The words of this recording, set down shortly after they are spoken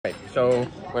So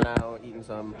we're now eating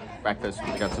some breakfast.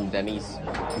 We got some Denny's.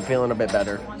 I'm feeling a bit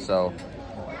better, so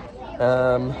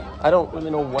I don't really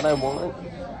know what I want.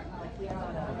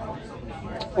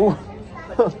 Oh,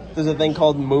 there's a thing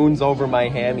called moons over my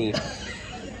hammy.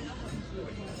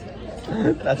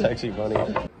 That's actually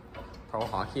funny. Pro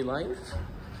hockey life.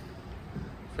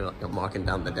 I feel like I'm walking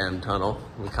down the damn tunnel.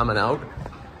 We coming out?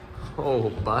 Oh,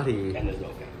 buddy. And there's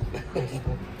no It's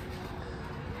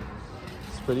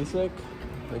pretty sick.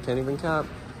 I can't even cap.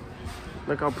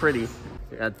 Look how pretty.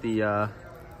 At the,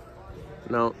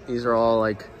 no, these are all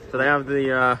like, so they have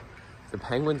the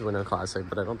Penguins Winter Classic,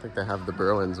 but I don't think they have the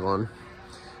Bruins one.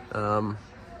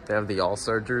 They have the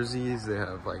All-Star jerseys. They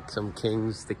have like some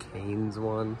Kings, the Canes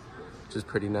one, which is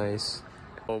pretty nice.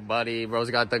 Oh, buddy, bro's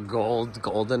got the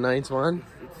Golden Knights one.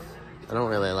 I don't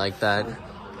really like that.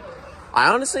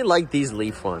 I honestly like these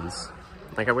Leaf ones.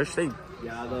 Like, I wish they...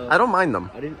 Yeah, I don't mind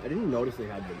them. I didn't notice they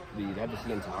had the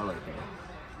CN Tower right there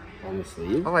on the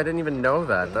sleeve. Oh, I didn't even know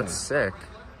that. Yeah. That's sick.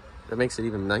 That makes it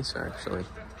even nicer, actually.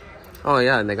 Oh,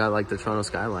 yeah, and they got, like, the Toronto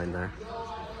skyline there.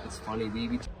 It's funny,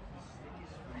 baby.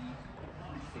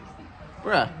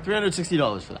 We're at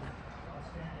 $360 for that.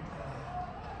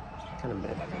 Kind of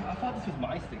mid. I thought this was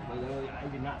my stick, but I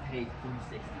did not pay $360.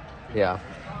 Yeah.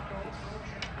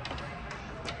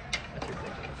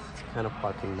 It's kind of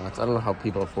fucking nuts. I don't know how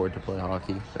people afford to play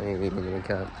hockey. I ain't even gonna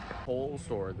cap. Whole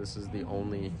store, this is the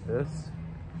only this.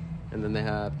 And then they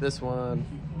have this one,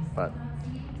 but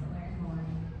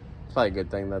it's probably a good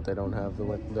thing that they don't have the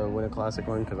Winter Classic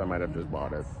one, because I might have just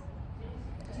bought it.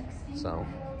 So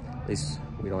at least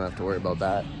we don't have to worry about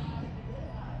that.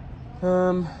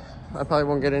 I probably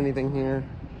won't get anything here.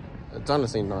 It's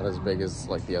honestly not as big as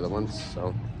like the other ones,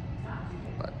 so.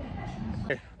 But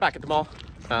okay, back at the mall.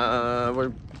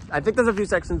 I think there's a few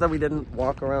sections that we didn't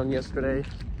walk around yesterday, so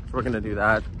we're gonna do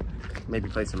that. Maybe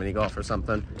play some mini golf or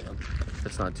something. If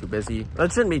it's not too busy.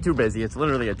 It shouldn't be too busy. It's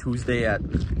literally a Tuesday at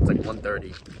it's like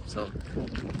 1:30. So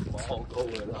All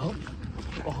going up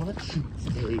on a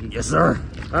Tuesday. Yes, sir.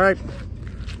 All right.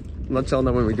 Let's tell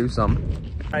them when we do some.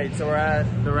 All right, so we're at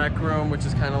the Rec Room, which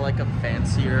is kind of like a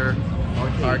fancier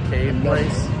arcade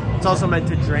place. It's also meant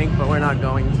to drink, but we're not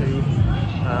going to.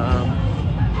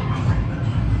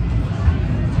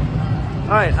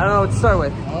 All right, I don't know what to start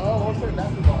with. Oh, we'll start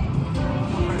basketball.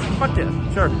 Fuck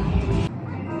yeah, sure.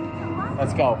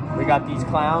 Let's go. We got these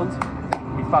clowns.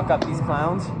 We fuck up these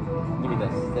clowns. Give me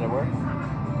this. Did it work?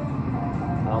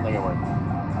 I don't think it worked.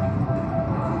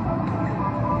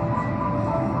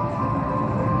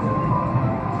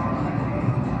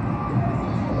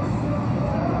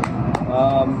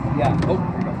 Yeah. Oh,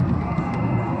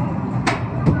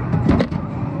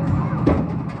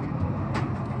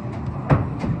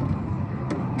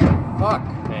 fuck,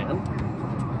 man.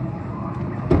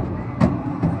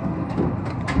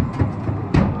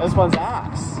 This one's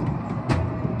ass.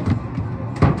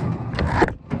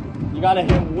 You gotta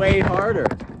hit way harder.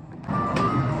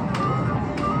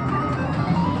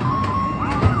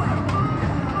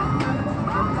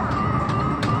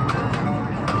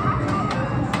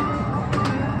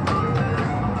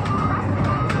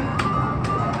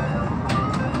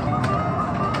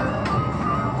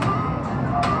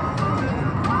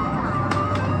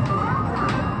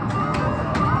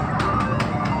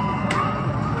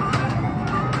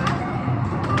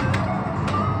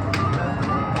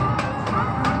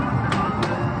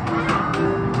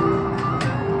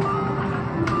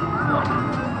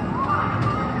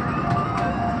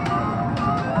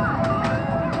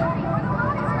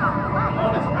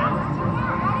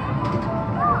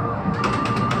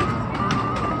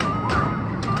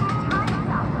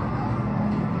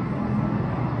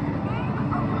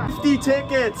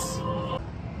 Tickets.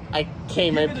 I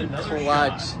came in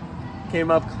clutch.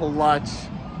 Came up clutch.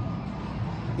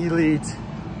 Elite.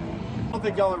 I don't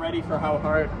think y'all are ready for how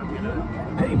hard I'm gonna.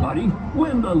 Hey, buddy,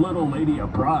 win the little lady a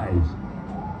prize.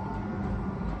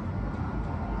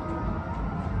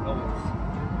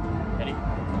 Ready?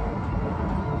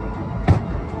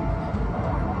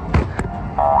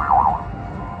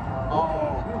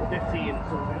 Oh, 15.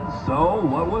 So,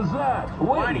 what was that?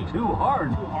 Way too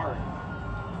hard. Too hard.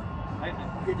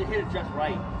 You hit it just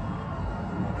right.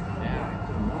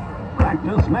 Yeah.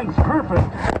 Practice makes perfect.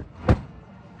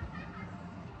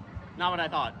 Not what I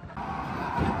thought.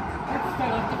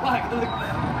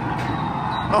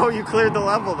 Oh, you cleared the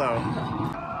level though.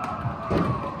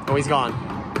 Oh, he's gone.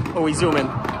 Oh, he's zooming.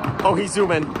 Oh, he's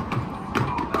zooming.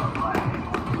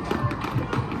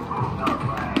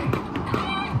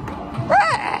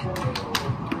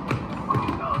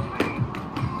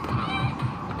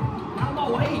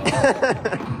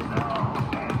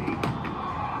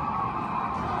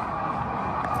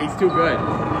 He's too good.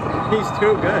 He's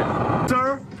too good.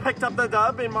 Sir picked up the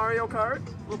dub in Mario Kart.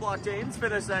 LeBlock James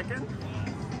finished second.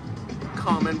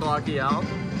 Common Blocky L.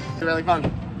 Really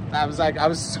fun. I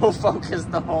was so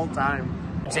focused the whole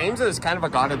time. James is kind of a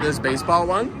god at this baseball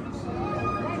one.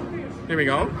 Here we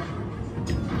go.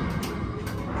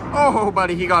 Oh,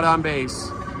 buddy, he got on base.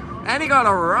 And he got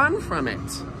a run from it.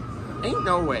 Ain't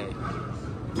no way.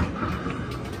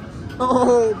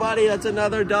 Oh, buddy, that's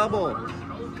another double.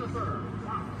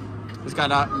 He's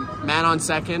got a man on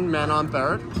second, man on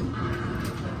third.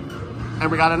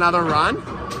 And we got another run.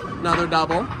 Another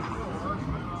double.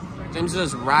 James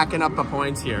is just racking up the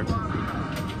points here.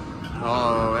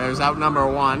 Oh, there's out number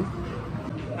one.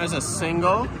 There's a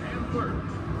single.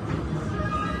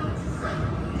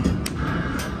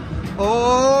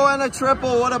 Oh, and a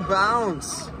triple. What a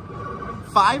bounce.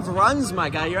 5 runs, my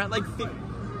guy. You're at like...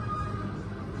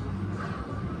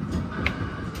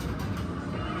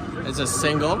 It's a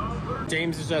single.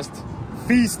 James is just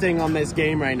feasting on this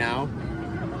game right now.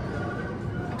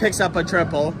 Picks up a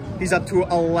triple. He's up to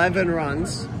 11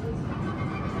 runs.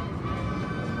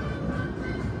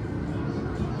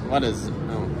 What is...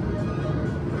 Oh.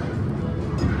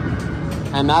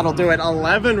 And that'll do it.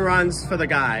 11 runs for the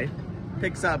guy.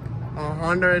 Picks up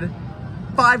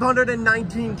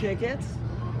 519 tickets.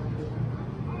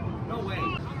 No way.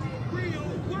 Real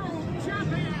world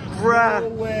champion. Bruh. No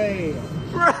way.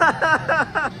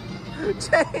 Bruh.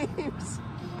 James.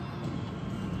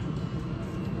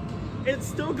 It's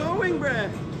still going,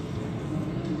 bruh.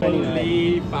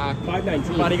 Holy fuck.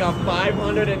 519. Buddy got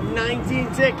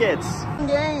 519 tickets.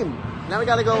 Game. Now we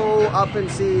gotta go up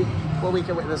and see what we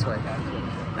can win this way.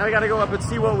 Now we gotta go up and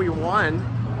see what we won.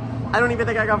 I don't even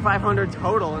think I got 500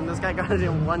 total, and this guy got it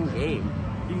in one game.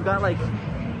 You probably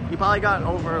got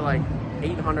over like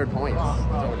 800 points.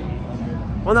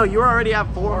 Well, no, you were already at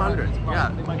 400.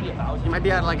 Yeah. It might be 1,000. You might be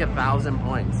at like 1,000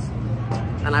 points.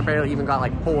 And I barely even got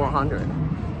like 400.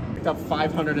 Picked up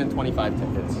 525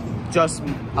 tickets. Just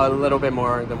a little bit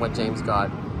more than what James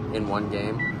got in one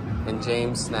game. And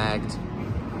James snagged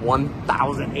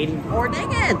 1,084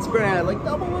 tickets, bruh. Like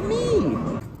double with me.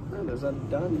 Oh, there's a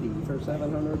Dundee for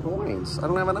 700 points. I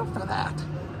don't have enough for that.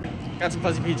 Got some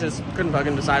fuzzy peaches. Couldn't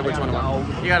fucking decide which one I want.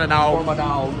 You got a dog. For my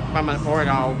dog. For a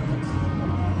dog.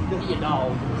 See a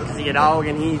dog. See a dog,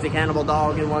 and he's a cannibal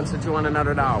dog and wants to chew on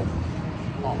another dog.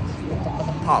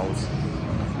 Pause.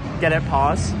 Get it?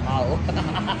 Pause. Oh.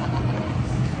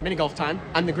 Mini golf time.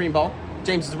 I'm the green ball.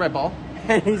 James is the red ball.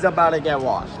 And he's about to get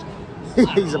washed.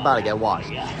 He's about to get washed.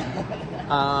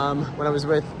 When I was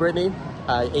with Brittany,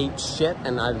 I ate shit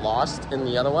and I lost in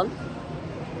the other one.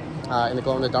 In the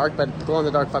glow in the dark, but the glow in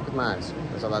the dark fucked with my eyes.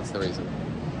 So that's the reason.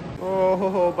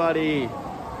 Oh, buddy.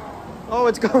 Oh,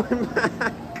 it's going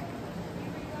back.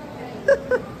 So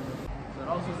it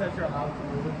also says you're allowed to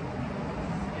move.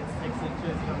 It's 6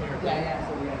 inches from here. Yeah.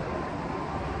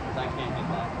 So I can't hit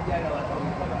that. yeah, no, that's all.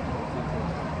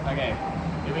 Okay,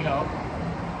 here we go.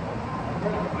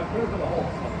 I'm pretty for the hole.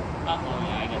 Oh,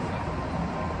 yeah, I guess so.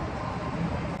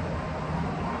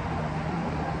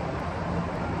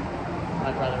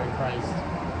 My brother in Christ.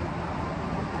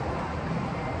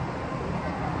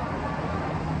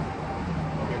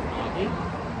 Here's Monty.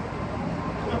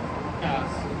 Yes.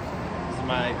 This is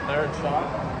my third shot.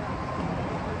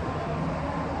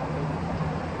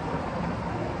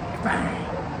 Bang!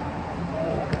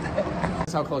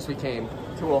 That's how close we came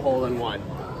to a hole in one.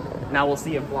 Now we'll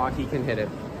see if Blocky can hit it.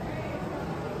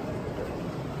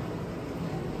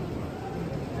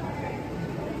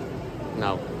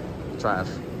 No. Trash.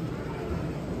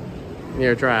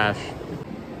 You're trash.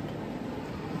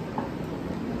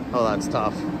 Oh, that's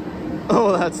tough.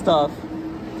 Oh, that's tough.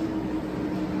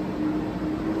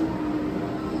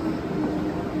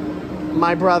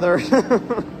 My brother.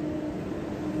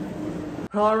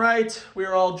 All right,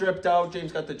 we're all dripped out.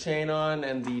 James got the chain on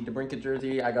and the DeBrincat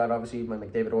jersey. I got obviously my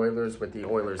McDavid Oilers with the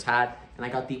Oilers hat, and I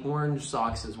got the orange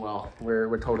socks as well.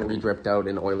 We're totally dripped out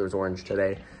in Oilers orange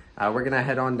today. We're gonna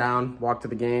head on down, walk to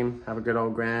the game, have a good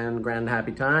old grand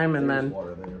happy time, and then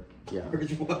Water there. yeah,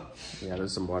 yeah,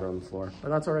 there's some water on the floor, but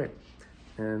that's all right.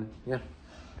 And yeah,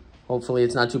 hopefully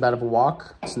it's not too bad of a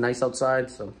walk. It's nice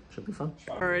outside, so should be fun.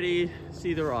 Already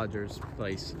see the Rogers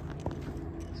place,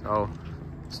 so.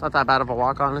 It's not that bad of a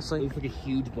walk, honestly. It's like a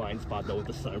huge blind spot though with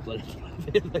the sun flooding.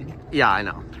 Like, yeah, I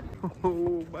know.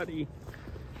 Oh, buddy.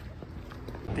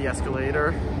 The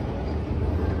escalator.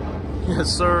 Yes,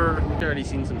 sir. I've already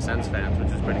seen some Sens fans,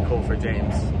 which is pretty cool for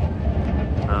James.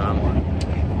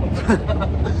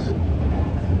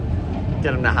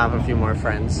 Get him to have a few more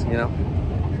friends, you know?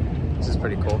 Which is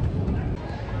pretty cool.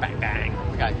 Bang, bang.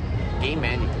 We got game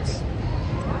menus.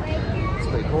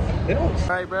 pretty cool. They don't. All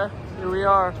right, bruh. Here we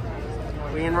are.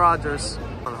 We in Rogers.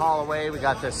 On Holloway, we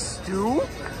got this stew.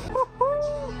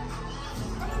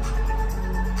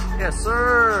 Yes,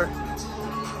 sir.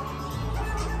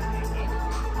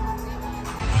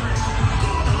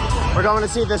 We're going to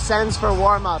see the Sens for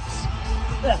warm-ups.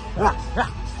 Woo!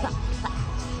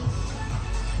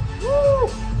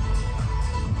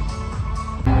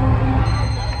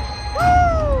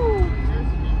 Woo!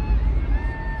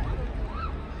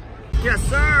 Yes,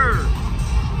 sir.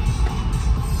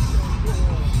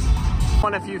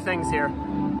 Won a few things here.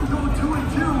 We're going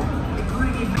 2-2,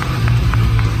 including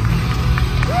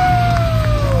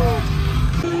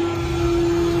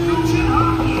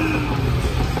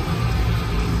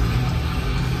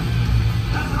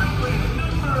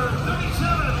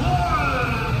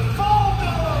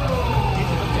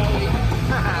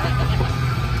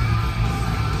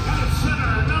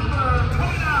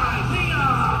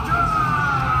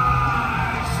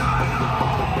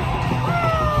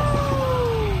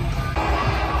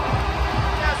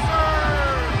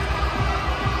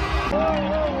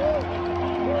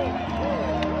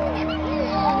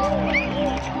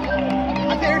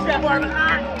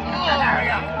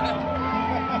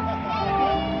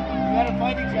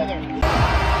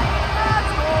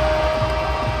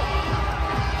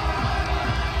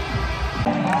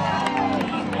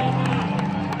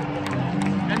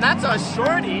And that's a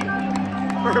shorty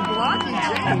for blocking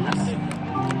James.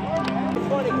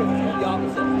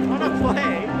 What a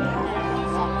play.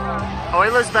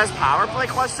 Oilers' best power play,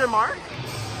 question mark?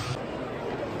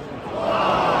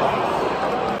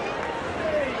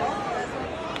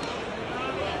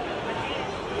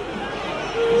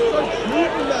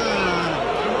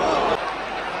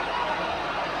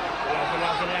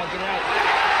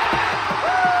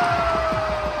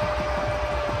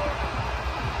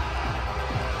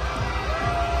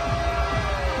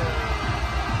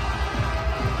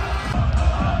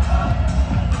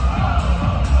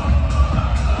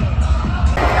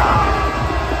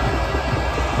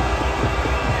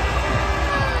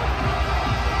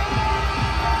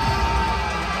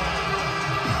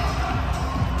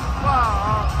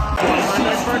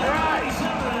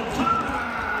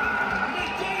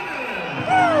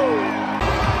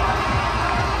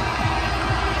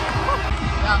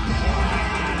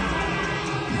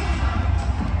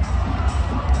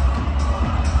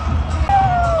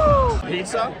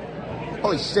 Pizza?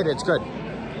 Holy shit, it's good.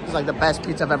 It's like the best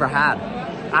pizza I've ever had.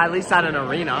 At least at an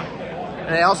arena.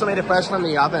 And they also made it fresh from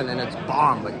the oven, and it's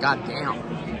bomb, but goddamn. Woo!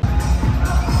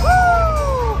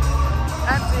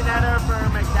 Empty netter for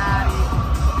McDaddy.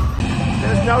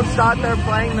 There's no shot they're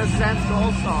playing the Sens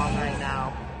goal song right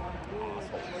now.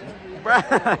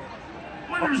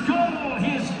 Winner's goal,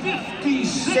 his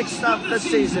 56th of the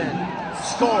season.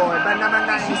 Scored by number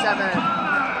 97.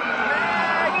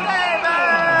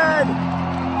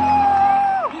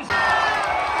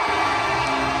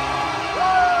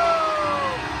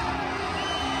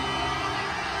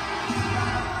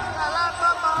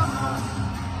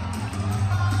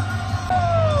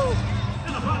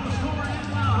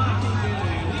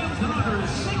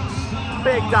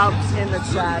 Big dubs in the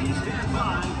chat.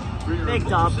 Big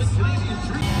dubs.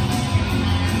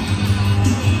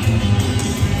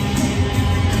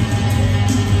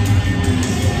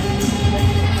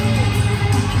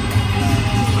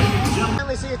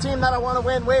 Finally see a team that I want to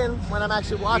win when I'm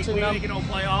actually watching them. It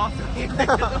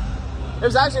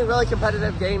was actually a really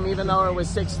competitive game, even though it was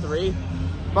 6-3.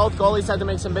 Both goalies had to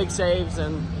make some big saves,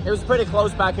 and it was pretty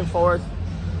close back and forth.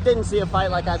 Didn't see a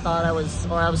fight like I thought I was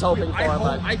hoping for.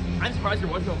 I'm surprised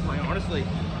there was no fight, honestly.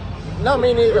 No,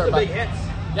 me neither. There was big hits.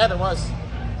 Yeah, there was.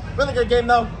 Really good game,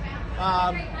 though.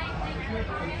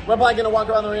 We're probably going to walk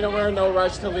around the arena. We're in no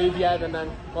rush to leave yet, and then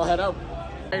we'll head out.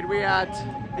 Right, we at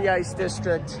the Ice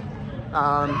District.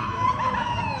 Woo!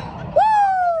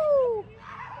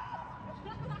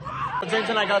 James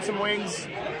and I got some wings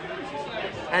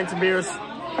and some beers.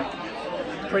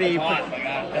 Pretty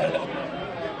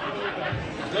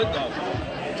Good though.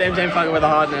 James ain't fucking with the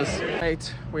hotness.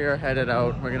 Right, we are headed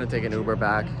out. We're gonna take an Uber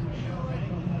back.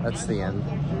 That's the end.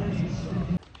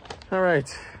 All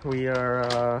right, we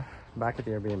are back at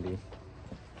the Airbnb.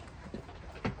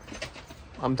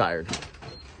 I'm tired,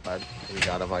 but we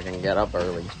gotta fucking get up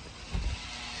early.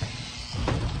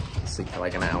 Sleep for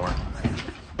like an hour.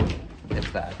 It's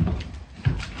bad.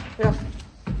 Yeah,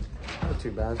 not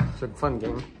too bad. It's a fun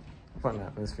game, fun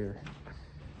atmosphere.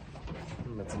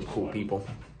 Met some cool people.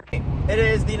 It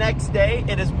is the next day.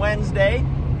 It is Wednesday,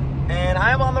 and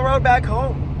I am on the road back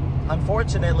home,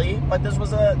 unfortunately. But this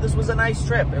was a nice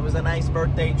trip. It was a nice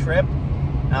birthday trip.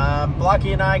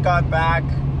 Blocky and I got back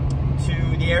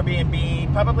to the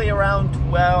Airbnb probably around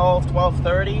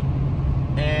 12:30,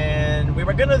 and we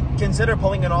were gonna consider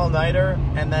pulling an all-nighter,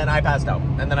 and then I passed out,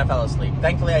 and then I fell asleep.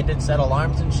 Thankfully, I did set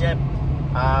alarms and shit.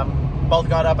 Both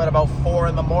got up at about 4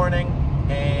 in the morning,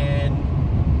 and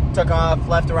took off,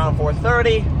 left around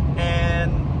 4:30,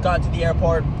 and got to the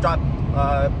airport, dropped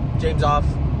James off,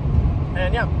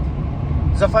 and yeah.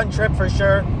 It was a fun trip for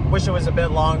sure. Wish it was a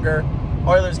bit longer.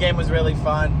 Oilers game was really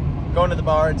fun. Going to the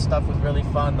bar and stuff was really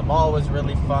fun. The mall was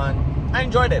really fun. I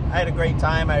enjoyed it. I had a great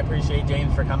time. I appreciate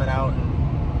James for coming out,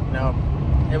 and you know,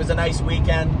 it was a nice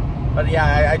weekend. But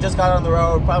yeah, I just got on the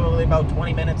road probably about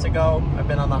 20 minutes ago. I've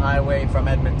been on the highway from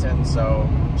Edmonton, so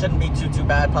shouldn't be too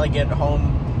bad. Probably getting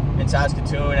home in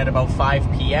Saskatoon at about 5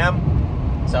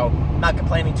 p.m. So not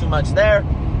complaining too much there.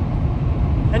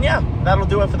 And yeah, that'll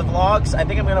do it for the vlogs. I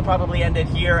think I'm gonna probably end it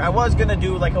here. I was gonna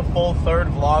do like a full third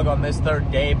vlog on this third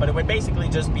day, but it would basically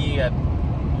just be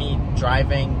me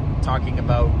driving, talking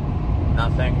about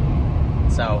nothing.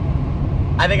 So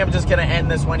I think I'm just gonna end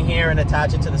this one here and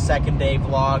attach it to the second day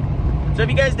vlog. So if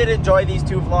you guys did enjoy these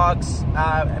two vlogs,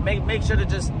 make sure to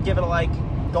just give it a like.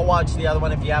 Go watch the other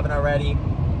one if you haven't already,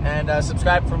 and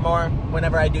subscribe for more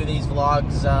whenever I do these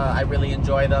vlogs. I really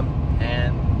enjoy them,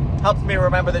 and helps me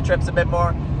remember the trips a bit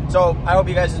more. So I hope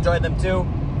you guys enjoyed them too.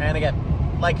 And again,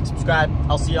 like and subscribe.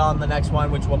 I'll see y'all on the next one,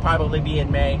 which will probably be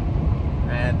in May.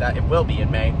 And it will be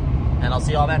in May. And I'll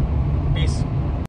see y'all then. Peace.